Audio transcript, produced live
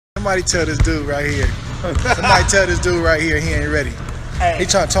Somebody tell this dude right here. Somebody tell this dude right here he ain't ready. Hey. He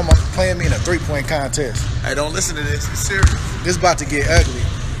trying to talk about playing me in a 3-point contest. Hey, don't listen to this. It's serious. This about to get ugly.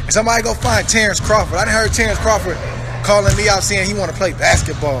 And somebody go find Terence Crawford. I done heard Terence Crawford calling me out saying he want to play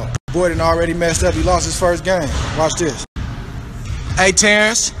basketball. Boy done already messed up. He lost his first game. Watch this. Hey,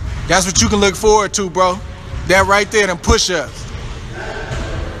 Terence, that's what you can look forward to, bro. That right there, them push-ups.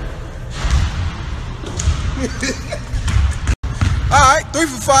 All right, 3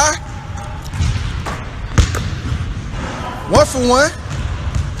 for 5. 1 for 1.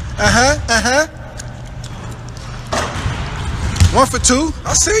 1 for 2.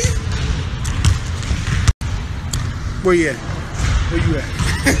 I see you. Where you at? Where you at?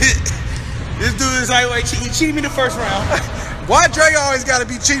 This dude is like, wait, he cheated me the first round. Why Dre always gotta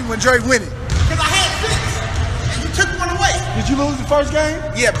be cheating when Dre winning? Because I had 6, and you took one away. Did you lose the first game?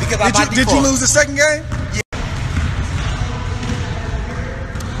 Yeah, because Did you lose the second game? Yeah.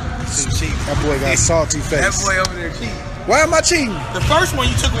 That boy got salty face. That boy over there cheating. Why am I cheating? The first one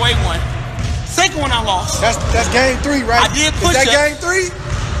you took away 1. Second one I lost. That's game 3, right? I did push Is that up. game 3?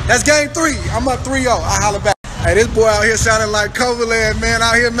 That's game 3. I'm up 3-0. I holler back. Hey, this boy out here sounding like Coverland, man,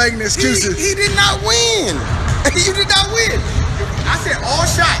 out here making excuses. He did not win. You did not win. I said all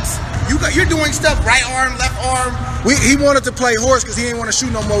shots. You're doing stuff right arm, left arm. He wanted to play horse because he didn't want to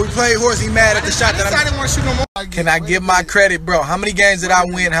shoot no more. We played horse. He mad at the shot that I didn't want to shoot no more. Can I give my credit, bro? How many games did I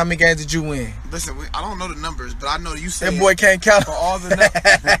win? How many games did you win? Listen, I don't know the numbers, but I know you said That boy can't count. for all the numbers.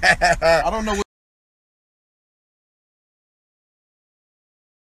 I don't know what